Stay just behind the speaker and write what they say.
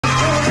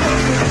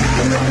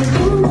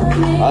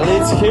Ali,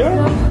 it's here?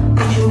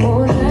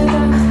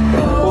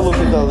 Who look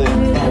at Ali?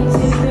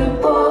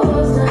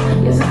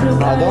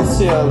 I don't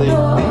see Ali.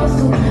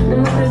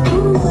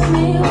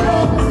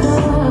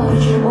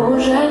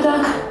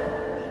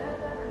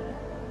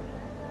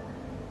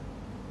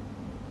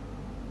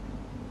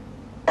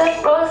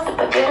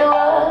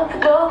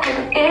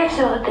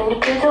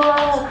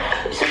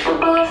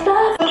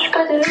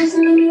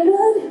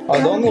 I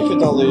don't look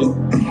at Ali.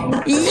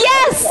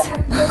 Yes!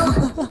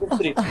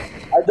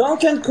 I don't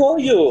can call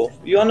you.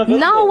 You unavailable.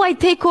 Now I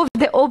take off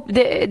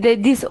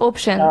this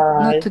option,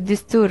 not to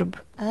disturb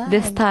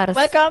the stars.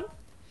 Welcome.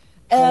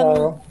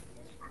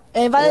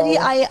 Valery,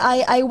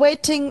 I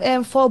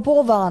waiting for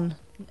Bovan.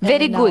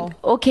 Very now. good.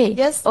 Okay.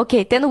 Yes.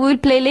 Okay. Then we will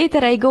play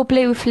later. I go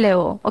play with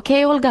Leo.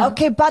 Okay, Olga.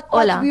 Okay, but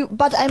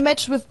I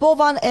match with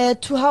Bovan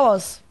 2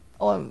 hours.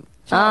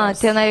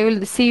 Then I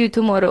will see you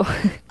tomorrow.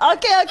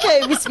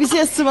 Okay. We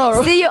see us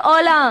tomorrow. See you,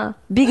 Ola.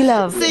 Big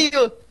love. See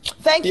you.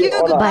 Thank you.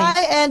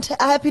 Goodbye and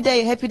a happy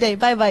day. Happy day.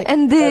 Bye bye.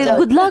 And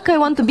good luck. I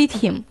want to beat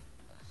him.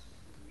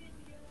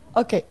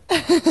 Okay.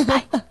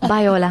 Bye.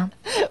 Bye, Ola.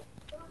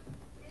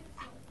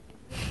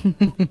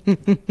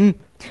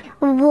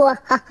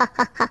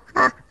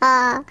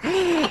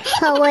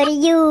 How are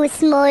you,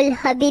 small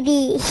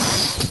Habibi?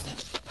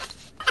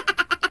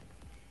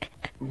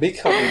 Big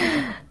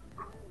Habibi.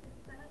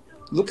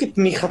 Look at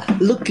me,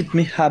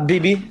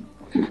 Habibi.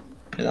 You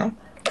know?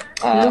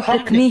 Look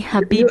at me,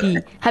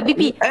 Habibi.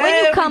 Habibi,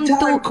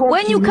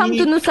 when you come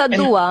to Nusa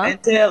Dua,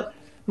 and tell,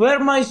 where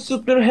my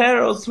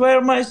superheroes?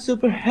 Where my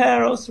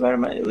superheroes? Where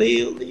my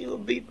Leo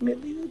beat me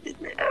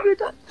every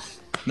time.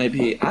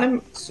 Maybe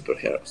I'm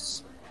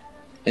superheroes.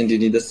 And you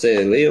need to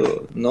say,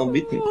 Leo, no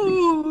beat me,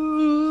 please.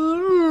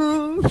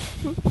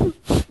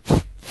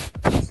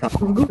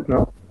 Sounds good,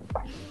 no?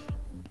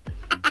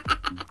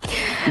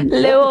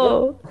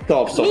 Leo.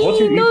 Stop. What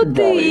you need to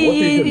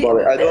Bali?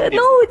 I don't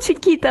No,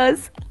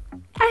 Chiquitas.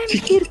 I'm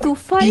here to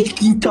fight,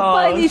 to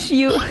punish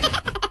you.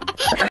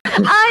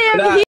 I am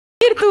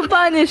here to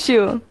punish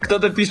you.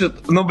 Кто-то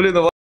пишет, ну блин,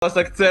 у вас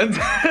акцент.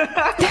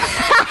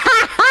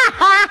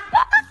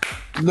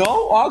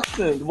 No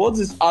accent. What's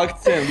this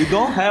accent? We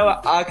don't have an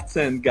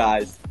accent,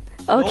 guys.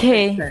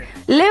 Okay. No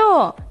accent.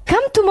 Leo,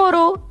 come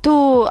tomorrow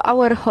to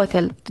our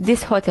hotel, to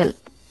this hotel.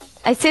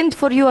 I send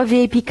for you a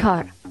VIP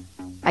car.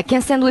 I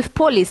can send with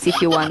police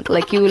if you want,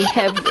 like you will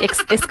have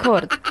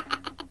escort.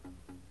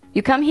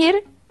 You come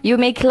here, you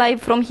make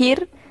live from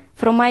here,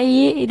 from my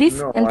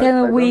this, and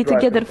then we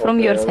together from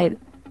your side.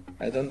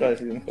 I don't drive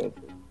in hotel.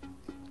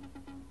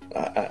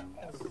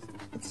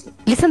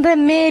 Listen,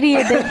 I'm married,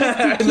 I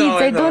have 2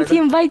 kids, I don't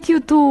invite you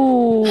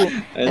to...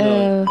 I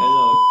know.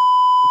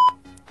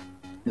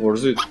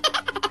 Where's it?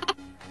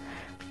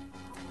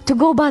 To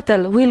go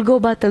battle, we'll go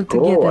battle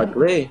together. Oh, I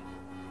play.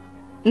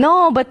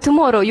 No, but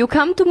tomorrow, you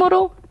come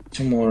tomorrow?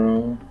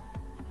 Tomorrow.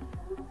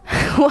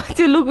 What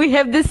you look, we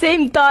have the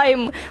same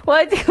time.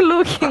 What are you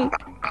looking?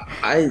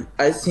 I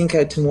think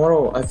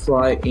tomorrow I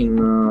fly in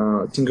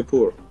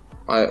Singapore.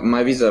 У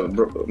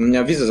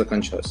меня виза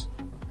закончилась.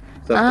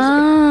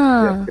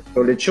 Я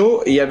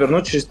полечу, и я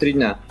вернусь через 3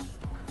 дня.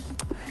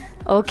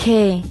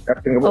 Окей.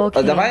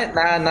 Давай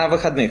на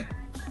выходных,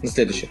 на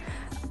следующий.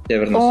 Я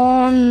вернусь.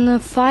 On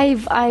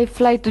 5 I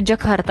fly to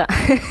Jakarta.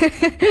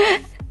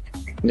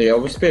 Я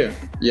успею.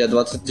 Я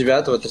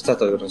 29-го,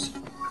 30-го вернусь.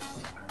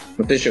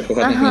 На следующих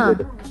выходных не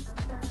буду.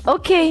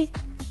 Okay.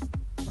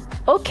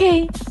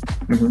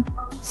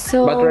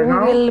 So But right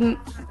now, we'll...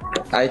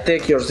 I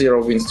take your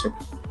 0 win streak.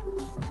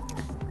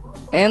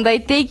 And I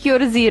take your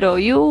 0.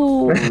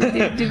 You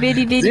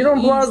very 0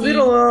 plus easy.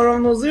 0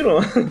 равно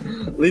 0.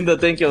 Linda,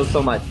 thank you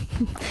so much.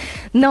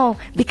 No,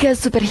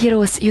 because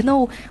superheroes, you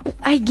know,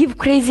 I give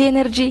crazy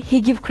energy, he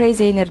give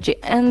crazy energy,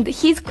 and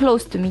he's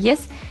close to me,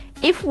 yes?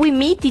 If we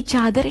meet each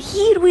other,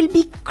 here will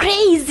be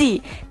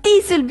crazy.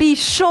 This will be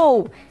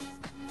show.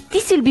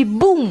 This will be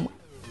boom.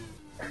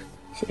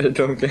 I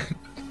don't get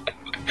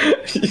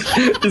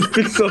You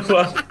speak so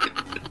fast.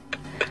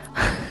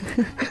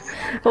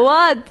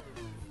 What?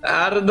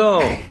 I don't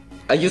know.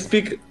 You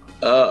speak,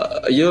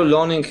 you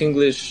learning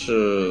English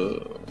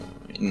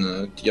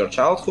in your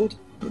childhood?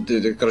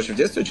 Ты, короче, в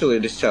детстве учила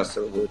или сейчас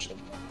выучил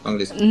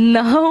английский?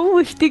 No,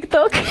 with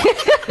TikTok.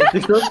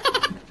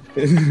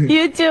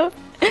 YouTube.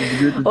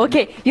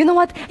 Okay, you know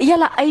what?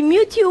 Yalla, I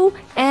mute you,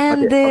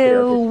 and okay.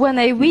 When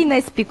I win,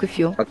 I speak with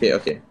you.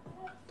 Okay.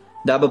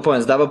 Double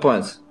points.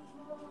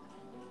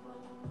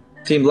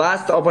 Team,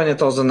 last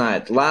opponent of the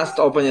night.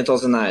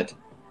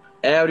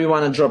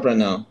 Everyone drop right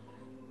now.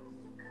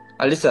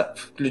 Алиса,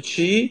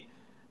 включи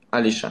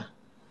Алиша.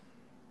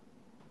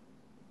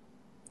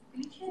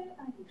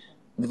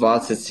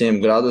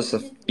 27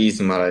 градусов,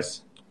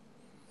 изморозь.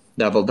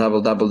 Double.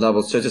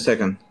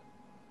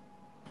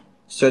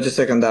 30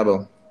 second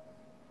double.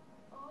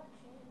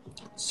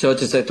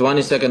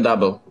 20 second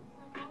double.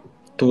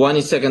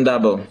 20 second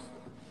double.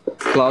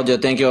 Claudia,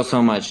 thank you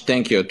so much.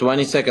 Thank you.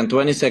 20 second.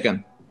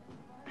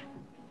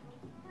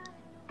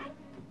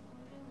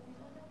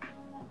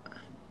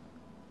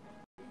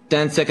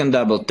 10 second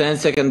double.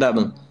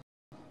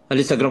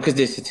 Алиса, громкость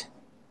 10.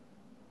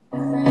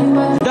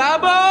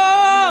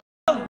 Double!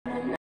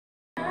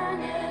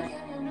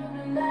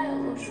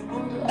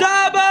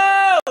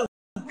 Double!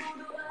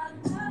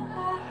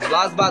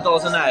 Last battle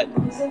tonight.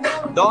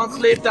 Don't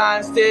sleep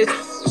time, stay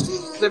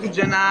sleeping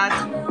tonight.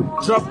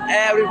 Drop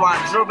everyone,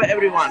 drop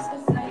everyone.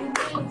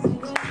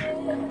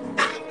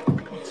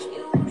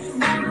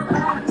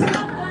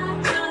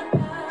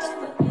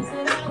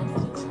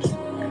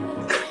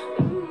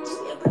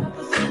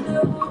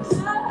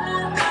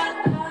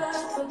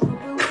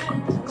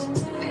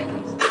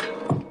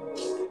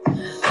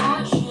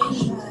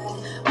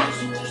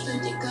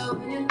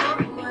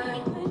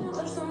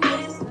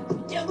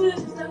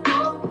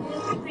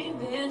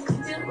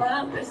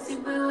 Прости,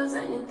 была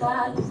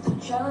занята, ты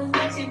стучалась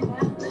на тебя,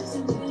 но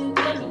тебе не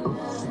до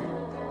меня.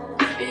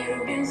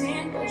 Беру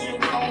бензин,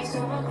 поджигаю все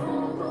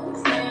вокруг,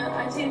 знаю о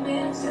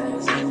тебе все и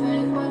всех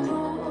твоих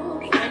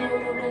подруг. Я не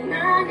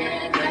влюблена,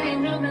 нет, я не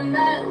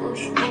влюблена,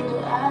 лучше буду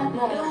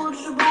одна. Я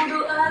лучше буду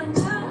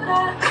одна,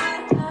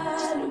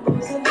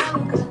 любовь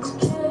забыла, как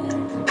теперь.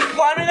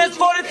 1 minute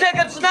 40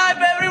 seconds, snipe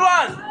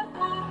everyone!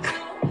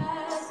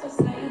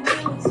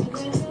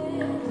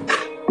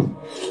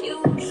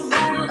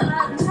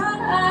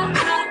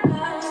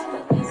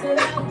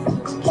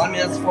 One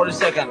minute 40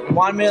 seconds.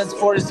 1 minute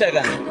 40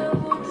 seconds.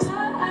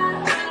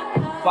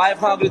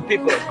 500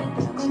 people.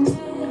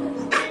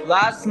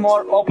 Last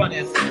more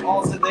opponents.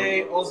 All the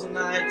day, all the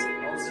night,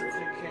 all the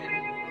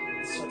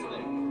freaking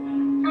Saturday.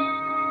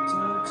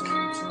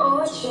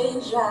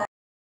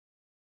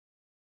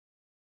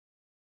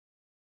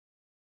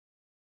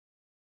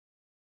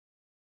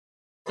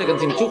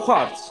 Seconds in 2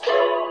 hearts.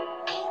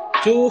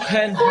 2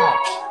 hand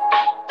hearts.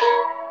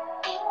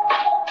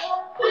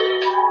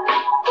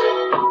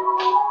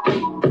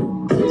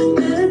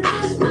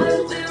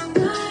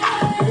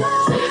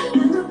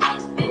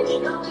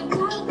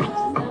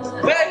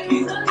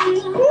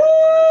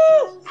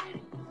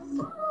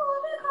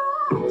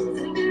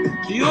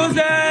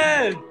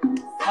 User!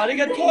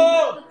 Arigato!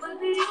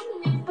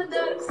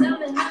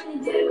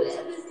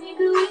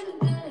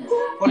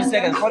 40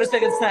 seconds, 40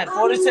 seconds snap,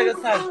 40 seconds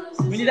snap.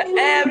 We need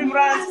every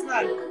brand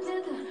snap.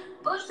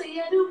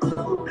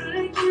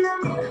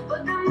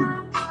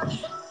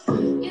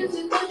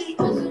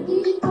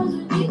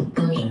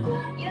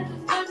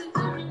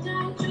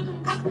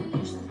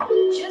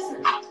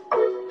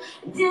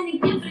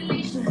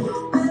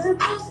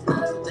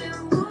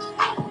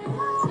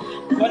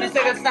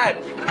 Snipe.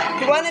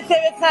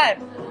 27 snipe.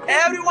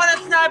 Everyone at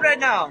snipe right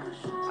now.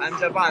 I'm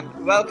Japan.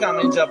 Welcome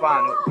in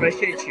Japan.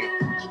 Appreciate you.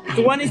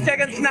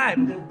 20-second snipe.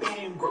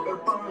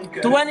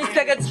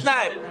 20-second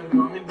snipe.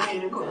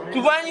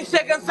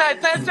 20-second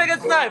snipe.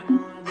 10-second snipe.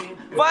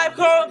 5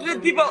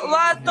 complete people.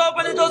 Last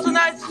open it was a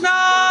nice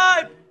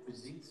snipe.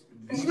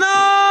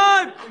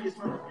 Snipe.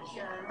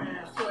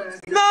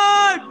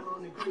 Snipe.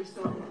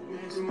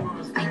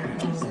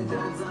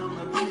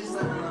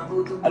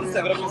 Adesso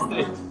avrò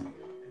costretto.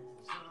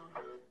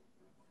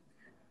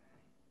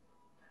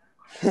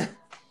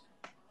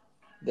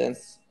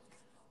 Dance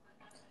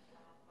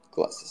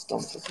classes,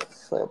 don't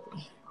help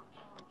me.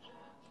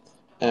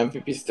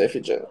 MVP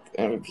Steffi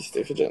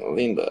Jen,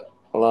 Linda,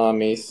 Alana,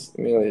 Miss,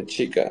 Emilia,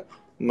 Chica,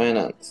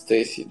 Manan,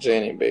 Stacy,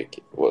 Jenny,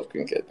 Becky, What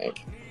Queen Cat, thank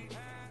you.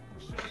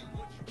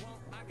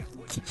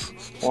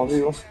 Love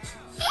you.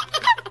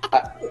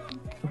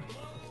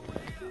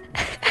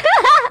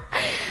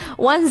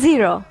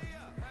 1-0.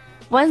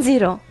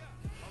 1-0.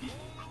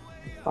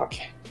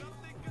 Okay.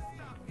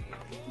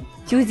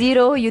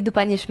 2-0, you do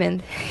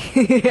punishment.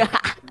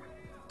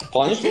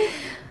 Punishment?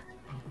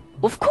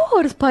 Of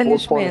course,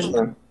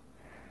 punishment.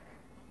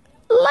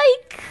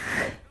 Like,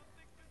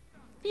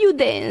 you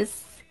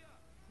dance.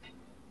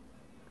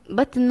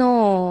 But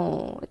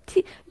no,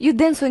 you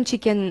dance on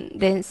chicken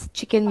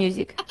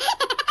music.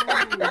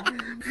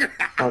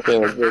 Okay,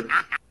 that's good.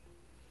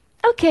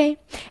 Okay,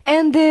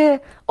 and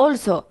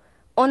also,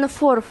 on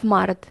 4th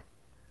March,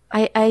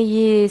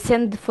 I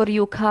send for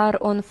you car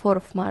on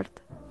 4th March.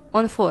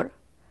 On 4.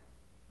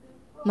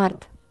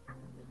 Mart.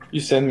 You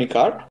send me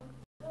car?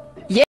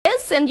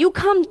 Yes, and you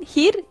come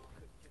here.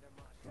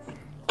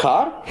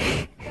 Car?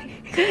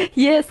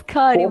 Yes,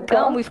 car. You Porta?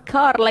 come with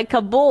car like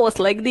a boss,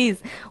 like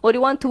this. Or you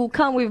want to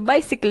come with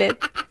bicycle?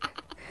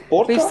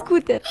 Porta? With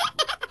scooter.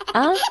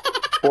 Huh?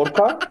 Sport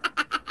car?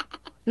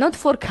 Not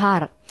for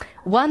car.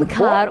 One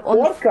car on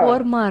Sport car.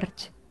 4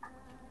 March.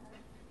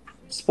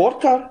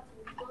 Sport car?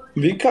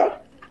 Big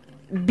car?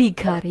 Big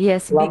car,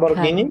 yes, big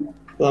Lamborghini? car.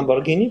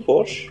 Lamborghini?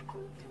 Porsche?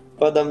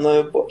 Подо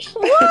мною Porsche.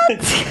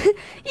 What?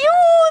 You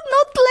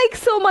not like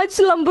so much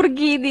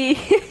Lamborghini.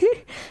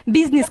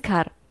 Business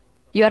car.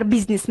 You are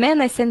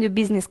businessman, I send you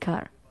business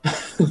car.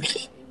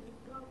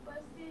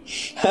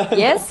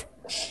 Yes?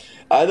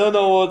 I don't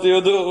know what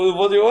you do,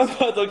 what you want,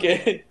 but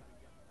okay.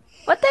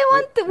 What I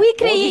want, we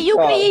create, you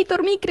car?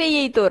 creator, me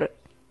creator.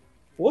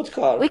 What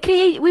car?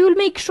 We will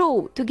make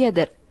show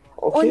together.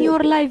 Okay, On your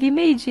okay. live,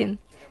 imagine.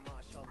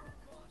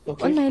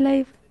 Okay. On my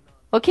live.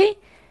 Okay?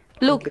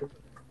 Look. Okay.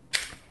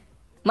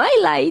 My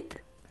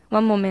light.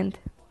 One moment.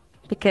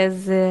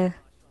 Because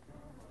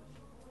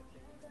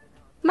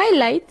my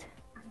light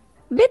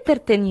better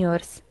than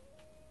yours.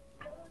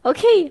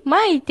 Okay,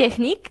 my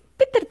technique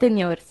better than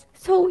yours.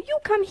 So you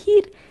come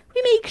here,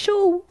 we make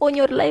show on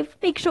your life,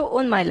 make show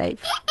on my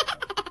life.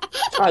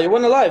 Ah, you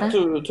want a live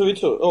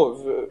 2v2?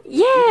 Oh,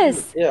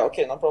 Yes! yeah,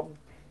 okay, no problem.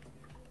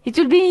 It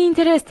will be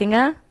interesting,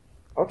 huh?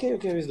 Okay,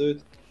 let's do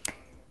it.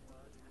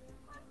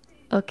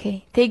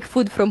 Okay, take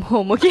food from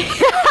home, okay?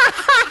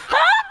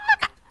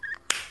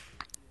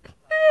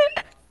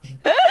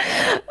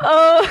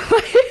 Oh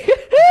my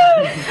God.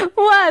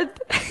 What?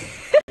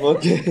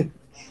 Okay.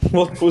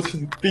 What food?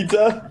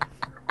 Pizza?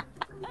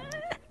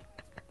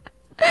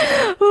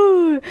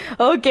 Ooh,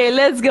 okay,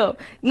 let's go.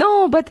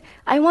 No, but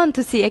I want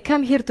to see. I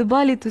come here to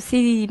Bali to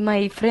see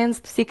my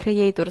friends, to see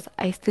creators.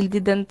 I still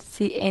didn't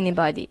see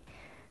anybody.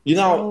 You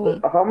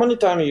know, how many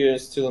times you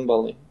still in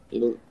Bali?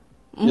 You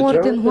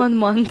More than 1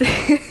 month.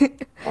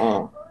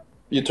 Ah,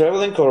 you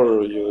traveling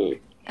or you?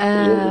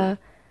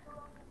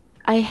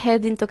 I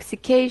had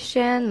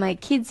intoxication, my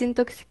kids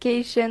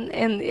intoxication,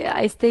 and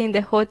I stay in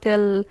the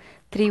hotel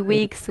 3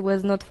 weeks.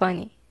 Was not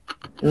funny.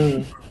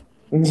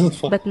 Not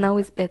fun. But now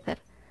it's better.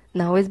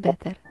 Now it's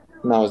better.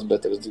 Now it's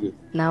better. It's good.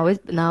 Now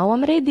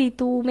I'm ready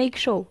to make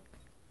show.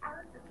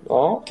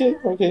 Oh,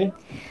 okay.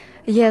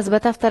 Yes,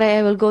 but after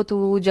I will go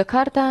to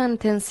Jakarta and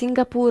then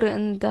Singapore,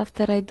 and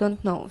after I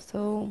don't know.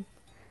 So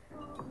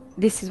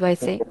this is why I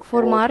say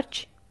for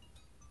March,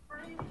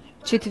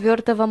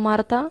 4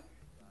 марта.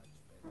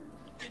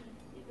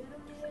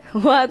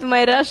 What,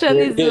 my Russian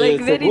is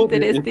like very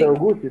interesting.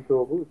 It's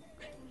so good.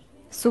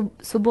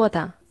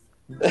 Subota.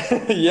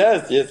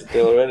 Yes, it's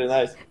very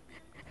nice.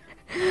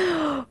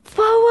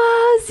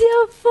 Fawaz,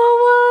 yeah,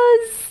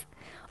 Fawaz.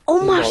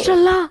 Oh,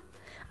 mashallah.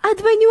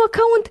 Add my new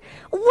account.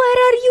 Where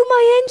are you,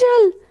 my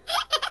angel?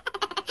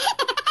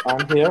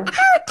 I'm here.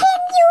 How can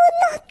you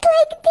not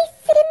like this?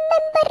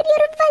 Remember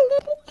your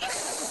Valery.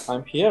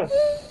 I'm here.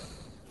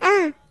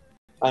 Ah,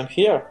 I'm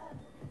here.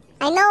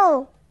 I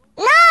know.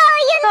 No,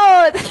 you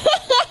know.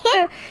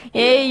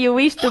 Hey, you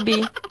wish to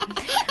be.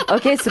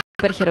 Okay,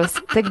 superheroes.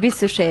 Take this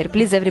to share,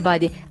 please,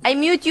 everybody. I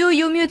mute you,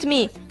 you mute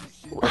me.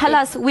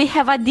 Halas, we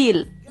have a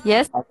deal.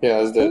 Yes? Okay,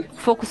 that's that.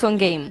 Focus on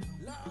game.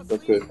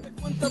 Okay.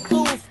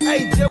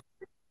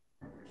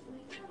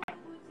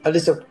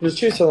 Алиса,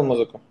 включи веселую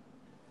музыку.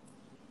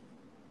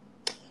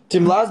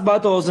 Team, last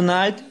battle of the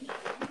night.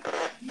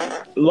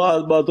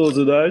 Last battle of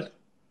the night.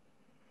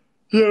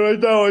 Yeah, right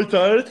now I'm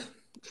tired.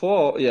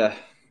 4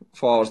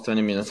 hours,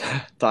 20 minutes.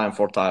 Time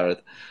for tired.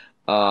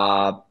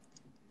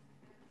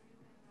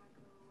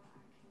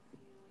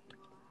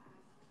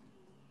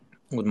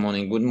 Good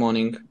morning, good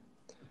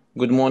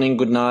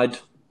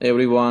night,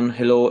 everyone.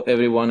 Hello,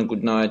 everyone,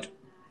 good night.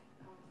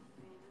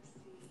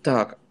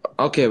 Так,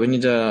 okay, we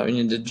need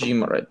a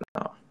gym right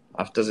now,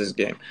 after this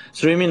game.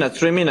 3 minutes.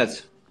 3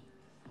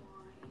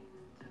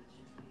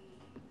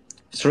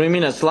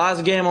 minutes,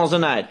 last game of the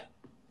night.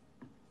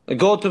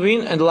 Go to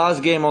win and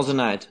last game of the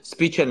night.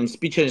 Speed challenge.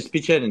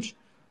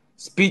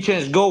 Speed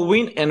challenge, go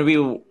win and we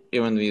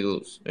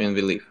lose, when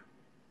we leave.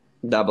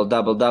 Double.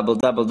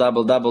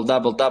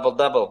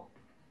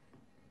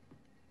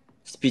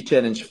 Speed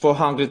challenge,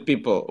 400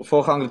 people,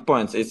 400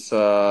 points. It's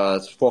 4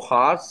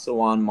 hearts,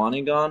 1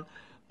 money gun,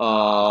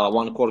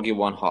 1 corgi,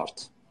 1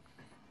 heart.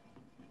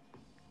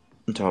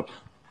 Top.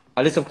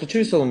 Алиса, включи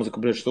веселую музыку,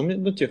 блядь, что у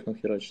меня техно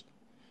херачит?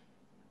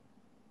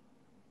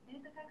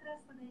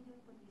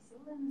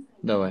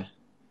 Давай.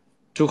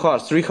 2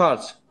 hearts, 3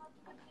 hearts.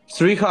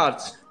 3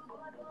 hearts.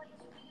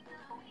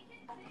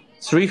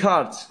 3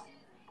 hearts.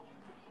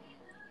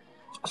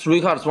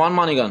 3 hearts, 1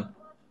 money gun.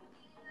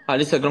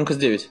 Алиса, громкость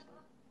 9.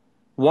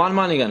 1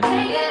 money gun.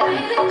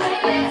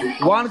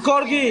 1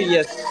 corgi,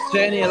 yes.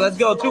 Jenny, let's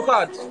go. 2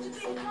 hearts.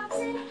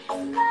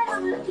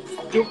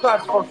 2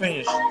 hearts for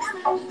finish.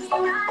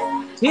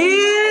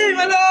 Team,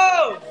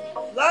 hello!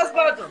 Last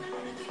button.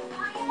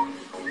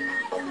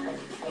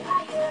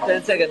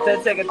 10 seconds.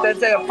 5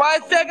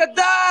 seconds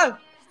down!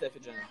 Steffi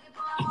Jenny.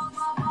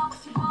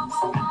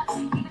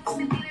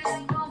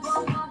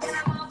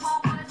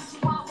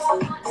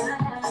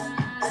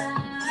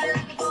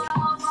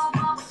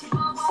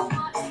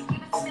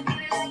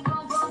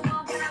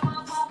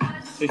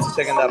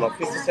 Second double.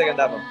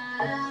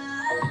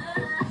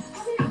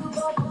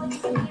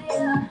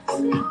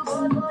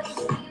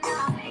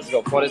 Let's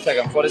go. 40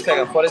 seconds. What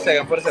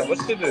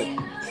should you do?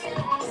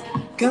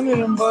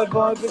 Cameron boy,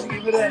 but you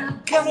give it in.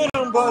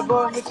 Cameron boy,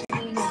 but you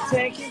give it.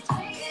 Take it.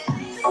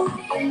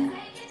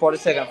 40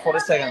 seconds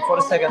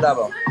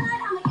double.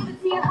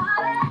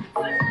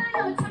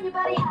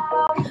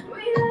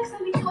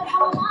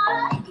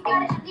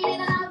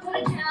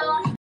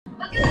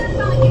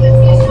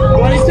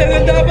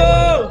 Second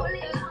double!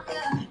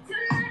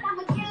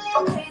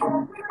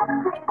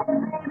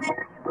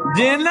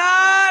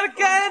 Dinar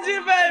Kanji,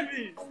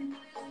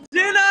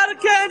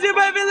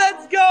 baby!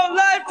 Let's go!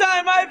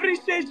 Lifetime! I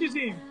appreciate you,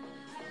 team!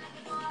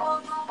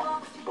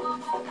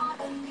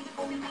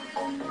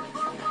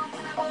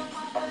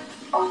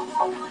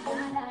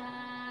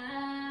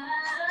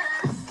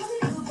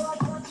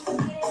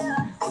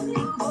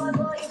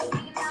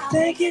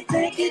 Take it.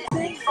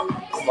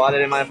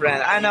 Valery, my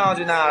friend. I know,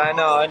 Dinar. I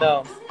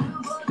know.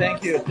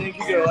 Thank you,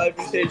 girl. I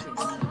appreciate you.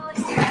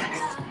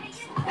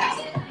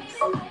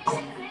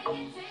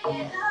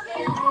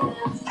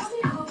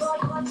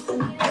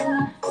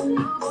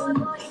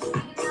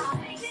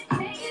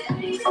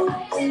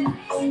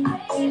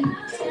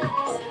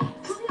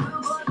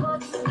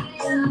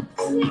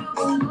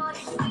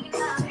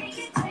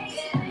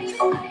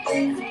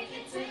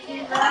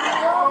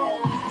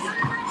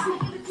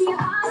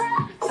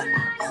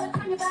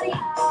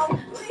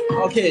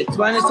 Okay,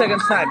 20-second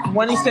snipe.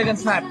 20-second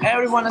snipe.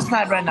 Everyone a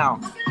snipe right now.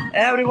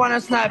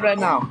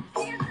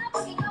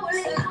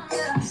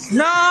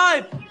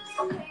 Snipe!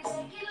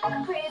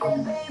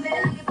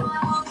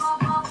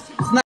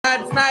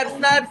 Snipe!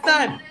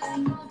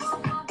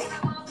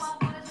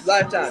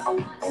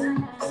 Lifetime.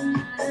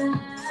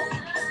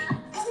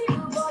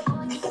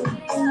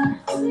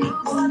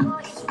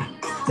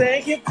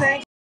 Take it.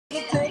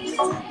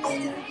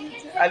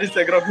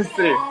 Алиса, громко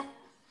быстрее.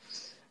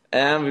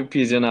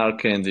 MVP Dinar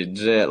Candy,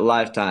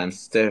 Lifetime,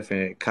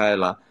 Stephanie,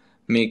 Kyla,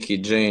 Mickey,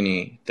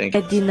 Janie. Thank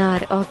you.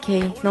 Dinar,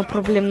 okay, no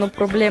problema.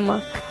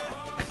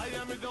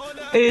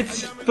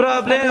 It's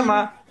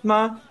problema.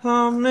 No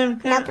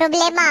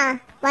problema.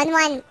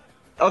 1-1.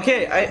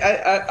 Окей,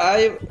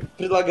 I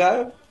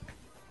предлагаю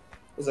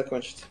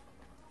закончить.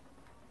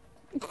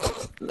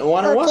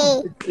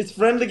 1-1. It's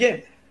friendly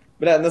game.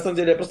 Бля, на самом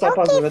деле я просто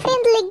опаздываю.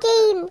 Friendly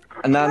game.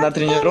 На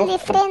тренировку.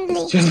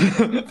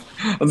 Friendly.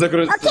 Он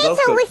закроется. Okay,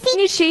 so we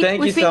finish it.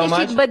 Thank we you so finish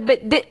much.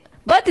 it,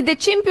 but the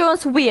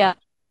champions we are.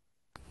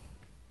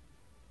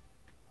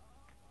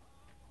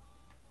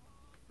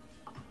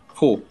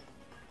 Who?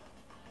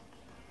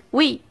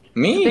 We.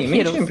 Me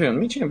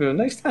champion.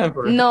 Next time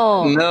for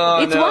No,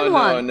 it's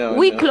 1-1. No,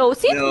 we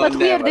close it, but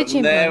we are the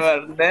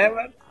champions.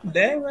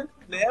 Never.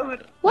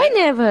 Why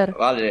never?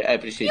 Valery, I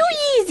appreciate you.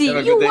 Easy.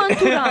 You want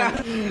to run.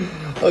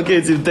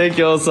 Okay, team, thank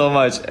you all so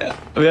much.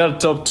 We are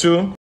top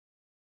 2.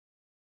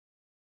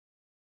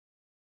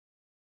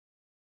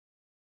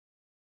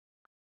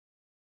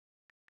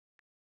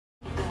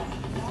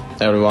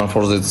 Everyone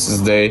for this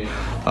day.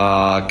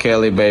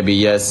 Kelly, baby,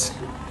 yes.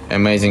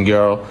 Amazing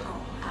girl.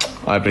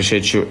 I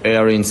appreciate you.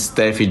 Erin,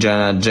 Steffi,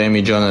 Jana,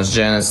 Jamie, Jonas,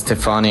 Janet,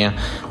 Stefania,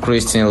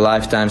 Christine,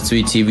 Lifetime,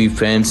 Sweet TV,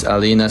 Fames,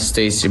 Alina,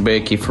 Stacy,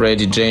 Becky,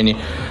 Freddie, Jenny,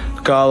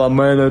 Carla,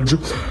 Manager,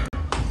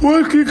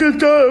 Waki,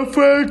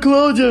 Frank,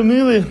 Claudia,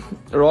 Millie,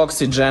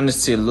 Roxy,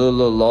 Janice,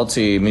 Lulu,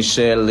 Lottie,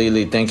 Michelle,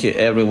 Lily. Thank you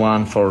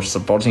everyone for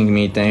supporting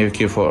me. Thank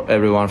you for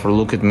everyone for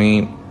looking at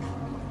me.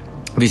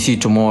 We see you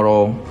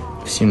tomorrow.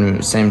 See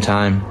you same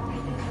time.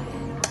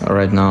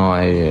 Right now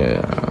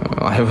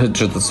I have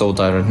just so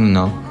tired.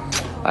 No.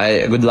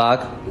 Good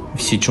luck. We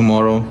see you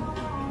tomorrow.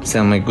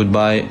 Say my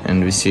goodbye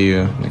and we see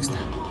you next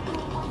time.